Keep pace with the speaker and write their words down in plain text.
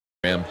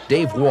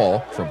Dave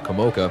Wall from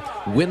Komoka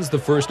wins the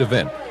first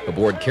event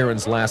aboard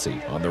KARENS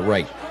LASSIE on the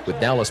right, with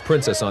Dallas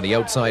Princess on the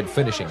outside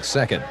finishing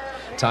second.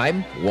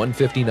 Time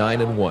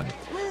 1:59.1.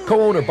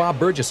 Co-owner Bob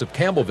Burgess of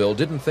Campbellville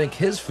didn't think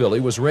his filly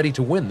was ready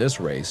to win this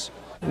race.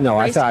 No,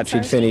 I thought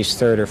she'd finish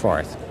third or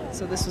fourth.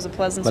 So this was a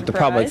pleasant surprise. But the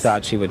public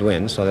thought she would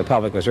win, so the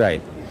public was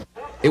right.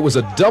 It was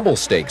a double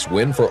stakes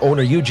win for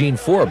owner Eugene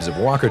Forbes of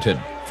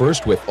Walkerton.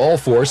 First with all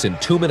force in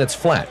 2 minutes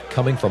flat,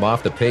 coming from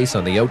off the pace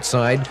on the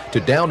outside to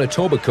down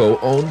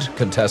Etobicoke-owned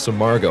Contessa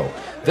Margot.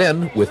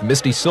 Then with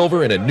Misty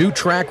Silver in a new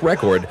track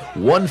record,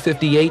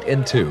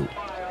 1:58.2.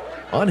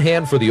 On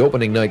hand for the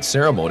opening night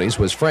ceremonies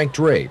was Frank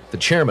Dre, the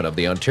chairman of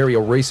the Ontario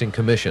Racing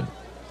Commission.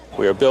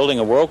 We are building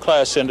a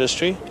world-class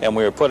industry, and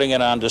we are putting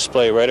it on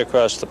display right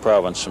across the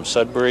province, from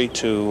Sudbury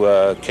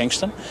to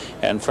Kingston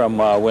and from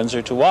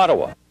Windsor to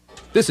Ottawa.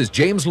 This is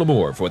James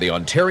Lamour for the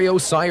Ontario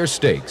Sire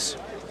Stakes.